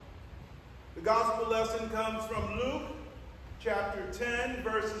The gospel lesson comes from Luke chapter 10,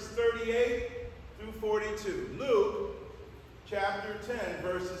 verses 38 through 42. Luke chapter 10,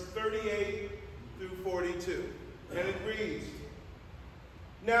 verses 38 through 42. And it reads,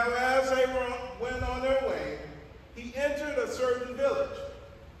 "Now as they went on their way, he entered a certain village,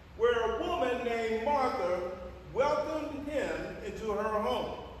 where a woman named Martha welcomed him into her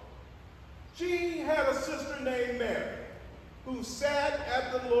home. She had a sister named Mary, who sat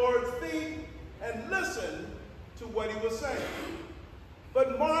at the Lord's feet and listened to what he was saying.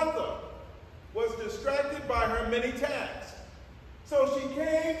 But Martha was distracted by her many tasks. So she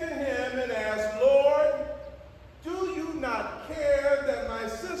came to him and asked, 'Lord, do you not care that my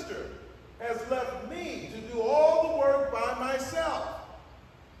sister has left me to do all the work by myself?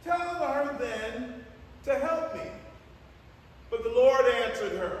 Tell her then to help me.' But the Lord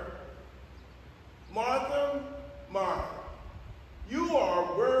answered her, 'Martha, Martha, you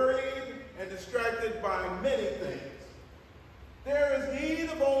are worried and distracted by many things. There is need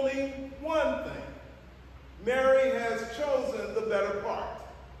of only one thing. Mary has chosen the better part,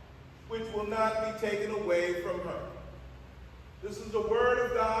 which will not be taken away from her.'" This is the word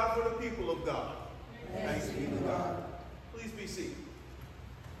of God for the people of God. Thanks be to God. Please be seated.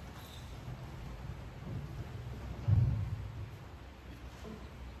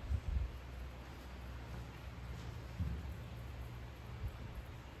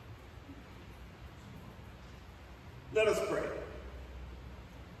 Let us pray.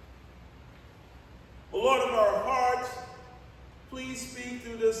 O Lord of our hearts, please speak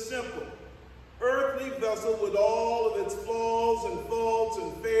through this simple, earthly vessel with all of its flaws and faults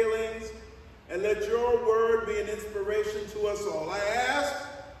and failings, and let your word be an inspiration to us all. I ask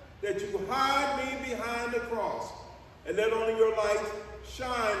that you hide me behind the cross, and let only your light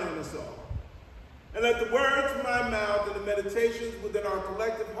shine on us all. And let the words of my mouth and the meditations within our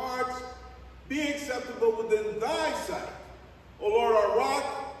collective hearts be acceptable within thy sight, O Lord, our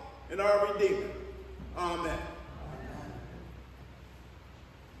rock and our redeemer. Amen.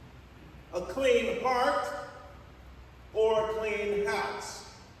 A clean heart or a clean house?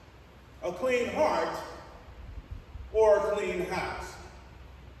 A clean heart or a clean house?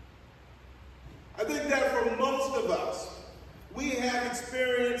 I think that for most of us, we have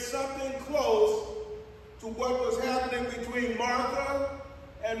experienced something close to what was happening between Martha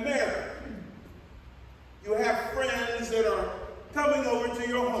and Mary. You have friends that are coming over to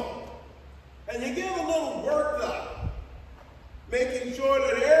your home, and you get a little worked up, making sure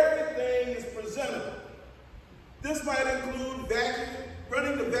that everything is presentable. This might include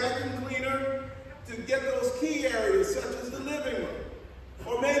running the vacuum cleaner to get those key areas such as the living room,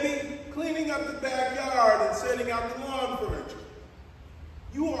 or maybe cleaning up the backyard and setting out the lawn furniture.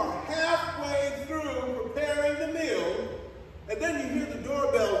 You are halfway through preparing the meal, and then you hear the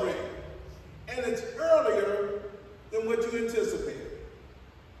doorbell ring. And it's earlier than what you anticipated.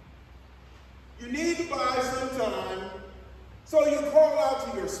 You need to buy some time, so you call out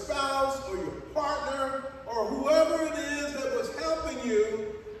to your spouse or your partner or whoever it is that was helping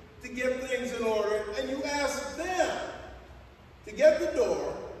you to get things in order, and you ask them to get the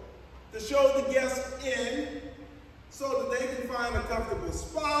door, to show the guests in, so that they can find a comfortable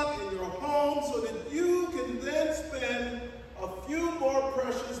spot in your home, so that you can then spend a few more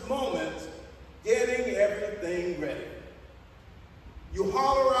precious moments getting everything ready. You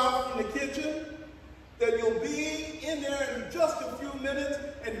holler out from the kitchen that you'll be in there in just a few minutes,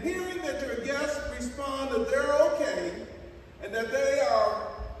 and hearing that your guests respond that they're okay and that they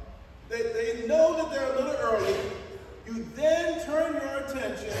know that they're a little early, you then turn your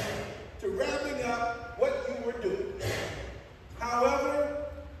attention to wrapping up what you were doing. However,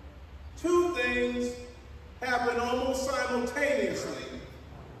 two things happen almost simultaneously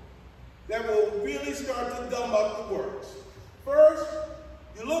that will really start to gum up the works. First,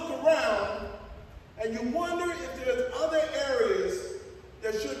 you look around and you wonder if there's other areas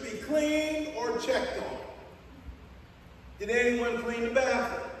that should be cleaned or checked on. Did anyone clean the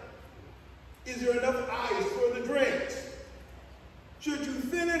bathroom? Is there enough ice for the drinks? Should you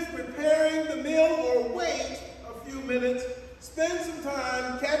finish preparing the meal or wait a few minutes, spend some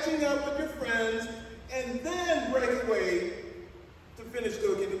time catching up with your friends, and then break away to finish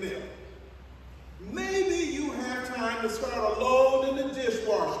cooking the meal? Maybe you have time to start a load in the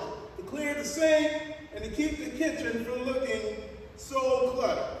dishwasher, to clear the sink, and to keep the kitchen from looking so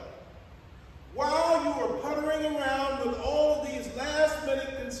cluttered. While you are puttering around with all of these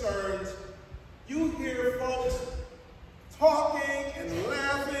last-minute concerns, you hear folks talking and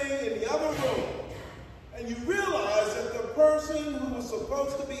laughing in the other room, and you realize that the person who was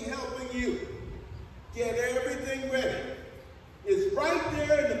supposed to be helping you get everything ready is right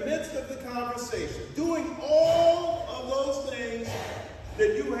there in the midst of the conversation, doing all of those things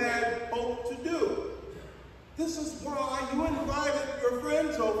that you had hoped to do. This is why you invited your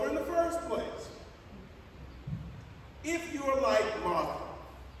friends over in the first place. If you're like Martha,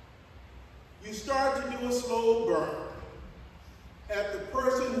 you start to do a slow burn at the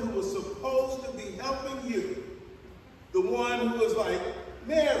person who was supposed to be helping you, the one who was like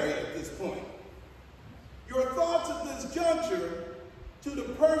Mary at this point. Your thoughts at this juncture to the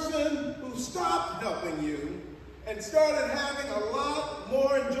person who stopped helping you and started having a lot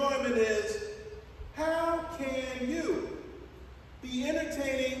more enjoyment is, how can you be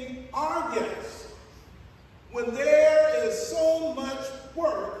entertaining our guests when there is so much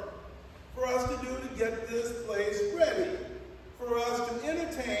work for us to do to get this place ready, for us to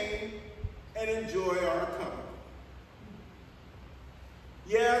entertain and enjoy our company?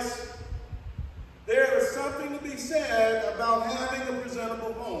 Yes, there is something to be said about having a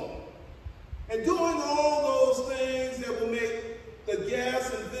presentable home and doing all those things that will make the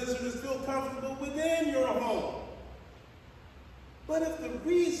guests and visitors feel comfortable within your home. But if the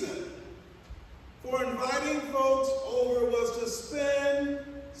reason for inviting folks over was to spend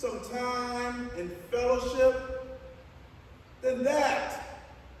some time in fellowship, then that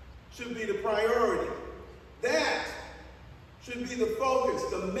should be the priority. That should be the focus,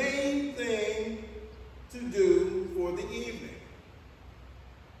 the main thing to do for the evening.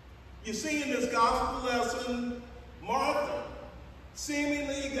 You see, in this gospel lesson, Martha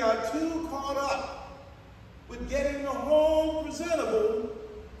seemingly got too caught up with getting the home presentable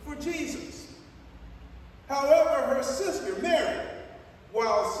for Jesus. However, her sister, Mary,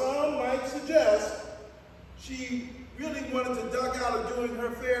 while some might suggest she really wanted to duck out of doing her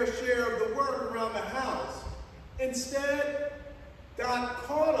fair share of the work around the house, instead got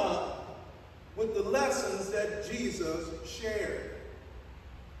caught up with the lessons that Jesus shared.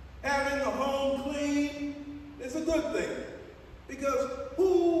 Having the home clean is a good thing, because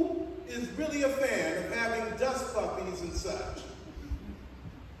who is really a fan of having dust puppies and such?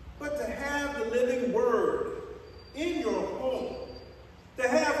 But to have the living word in your home, to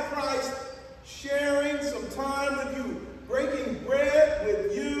have Christ sharing some time with you, breaking bread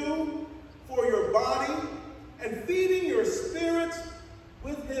with you for your body, and feeding your spirits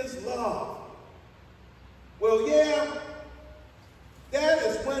with his love. Well, yeah, that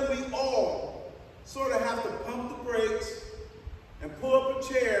is when we all sort of have to pump the brakes and pull up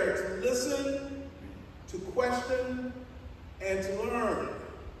a chair to listen, to question, and to learn.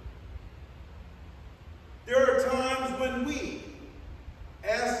 There are times when we,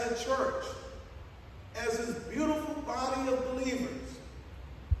 as the church, as this beautiful body of believers,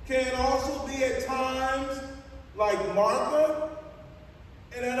 can also be at times like Martha,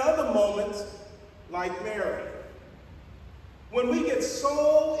 and at other moments like Mary. When we get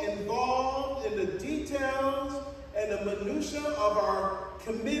so involved in the details and the minutiae of our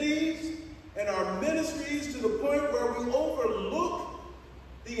committees and our ministries to the point where we overlook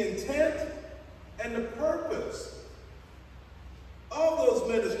the intent and the purpose of those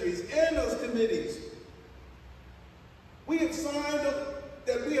ministries and those committees we have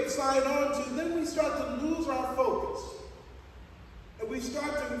signed on to, then we start to lose our focus. And we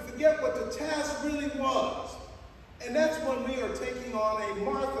start to forget what the task really was. And that's when we are taking on a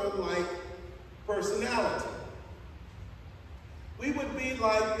Martha-like personality. We would be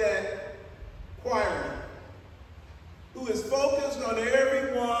like that choirman who is focused on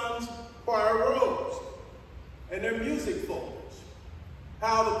everyone's choir robes and their music folders,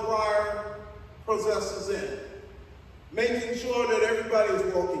 how the choir processes in, making sure that everybody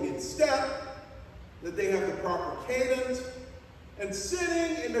is walking in step, that they have the proper cadence, and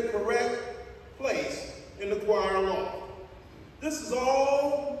sitting in the correct place in the choir loft. This is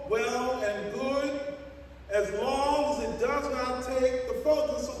all well and good as long as it does not take the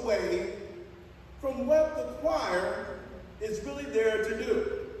focus away from what the choir is really there to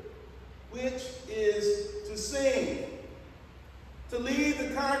do, which is to sing, to lead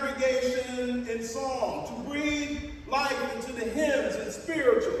the congregation in song, to breathe life into the hymns and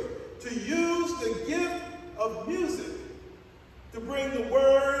spirituals, to use the gift of music to bring the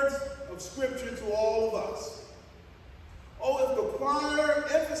words of Scripture to all of us. Oh, if the choir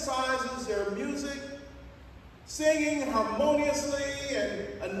emphasizes their music, singing harmoniously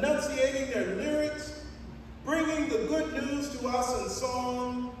and enunciating their lyrics, bringing the good news to us in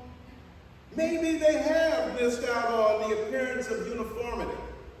song, maybe they have missed out on the appearance of uniformity.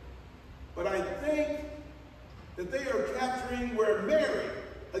 But I think that they are capturing where Mary,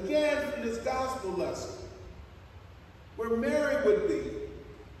 again from this gospel lesson, where Mary would be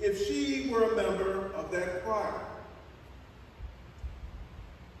if she were a member of that choir.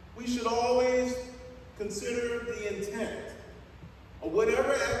 we should always consider the intent of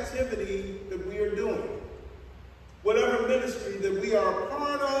whatever activity that we are doing, whatever ministry that we are a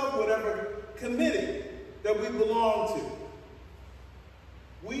part of, whatever committee that we belong to.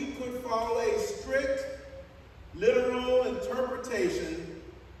 We could follow a strict, literal interpretation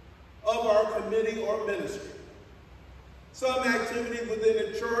of our committee or ministry. Some activity within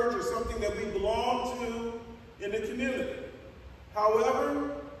a church or something that we belong to in the community.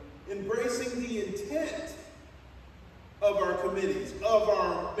 However, embracing the intent of our committees, of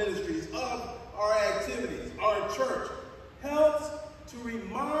our ministries, of our activities, our church, helps to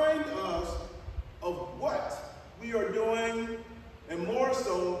remind us of what we are doing, and more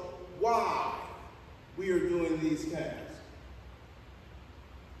so, why we are doing these tasks.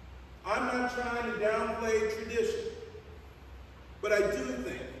 I'm not trying to downplay tradition, but I do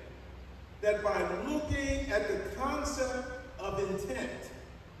think that by looking at the concept of intent,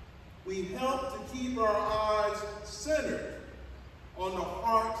 we help to keep our eyes centered on the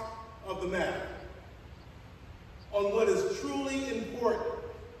heart of the matter, on what is truly important,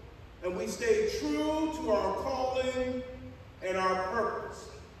 and we stay true to our calling and our purpose.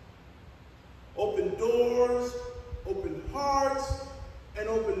 Open doors, open hearts, and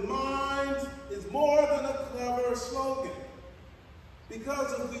open minds is more than a clever slogan,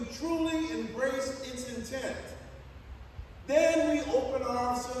 because if we truly embrace its intent, then we open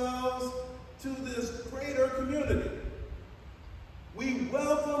ourselves to this greater community. We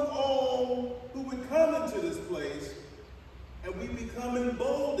welcome all who would come into this place, and we become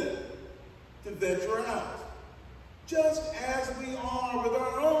emboldened to venture out, just as we are with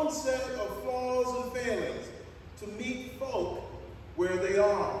our own set of flaws and failings, to meet folk where they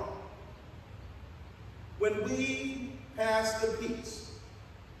are. When we pass the peace,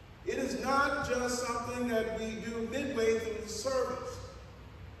 it is not just something that we do midway through the service.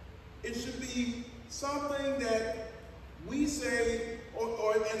 It should be something that we say,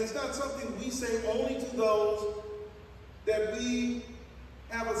 and it's not something we say only to those that we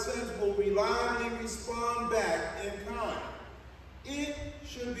have a sense will reliably respond back in kind. It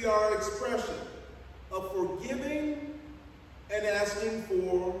should be our expression of forgiving and asking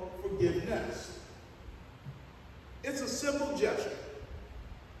for forgiveness. It's a simple gesture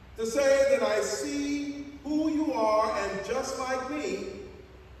to say that I see who you are, and just like me,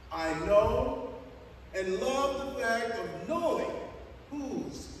 I know and love the fact of knowing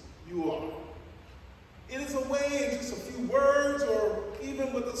whose you are. It is a way in just a few words or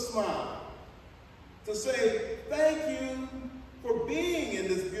even with a smile to say thank you for being in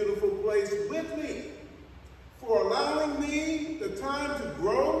this beautiful place with me, for allowing me the time to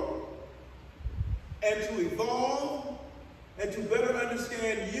grow and to evolve and to better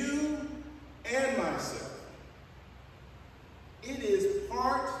understand you and myself. It is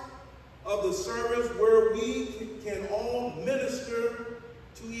part of the service where we can all minister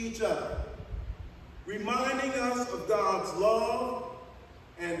to each other, reminding us of God's love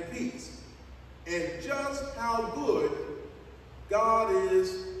and peace, and just how good God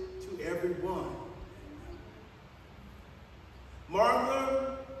is to everyone.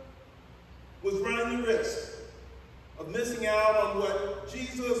 Martha was running the risk of missing out on what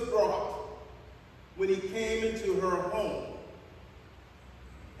Jesus brought when he came into her home.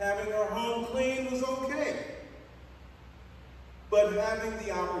 Having her home clean was okay, but having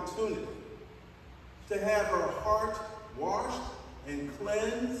the opportunity to have her heart washed and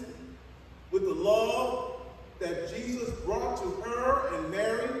cleansed with the love that Jesus brought to her and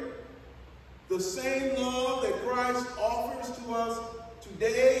Mary, the same love that Christ offers to us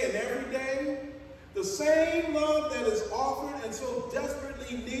today and every day, the same love that is offered and so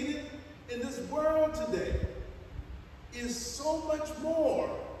desperately needed in this world today, is so much more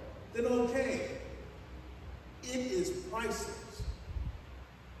than okay. It is priceless.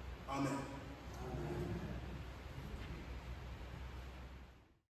 Amen.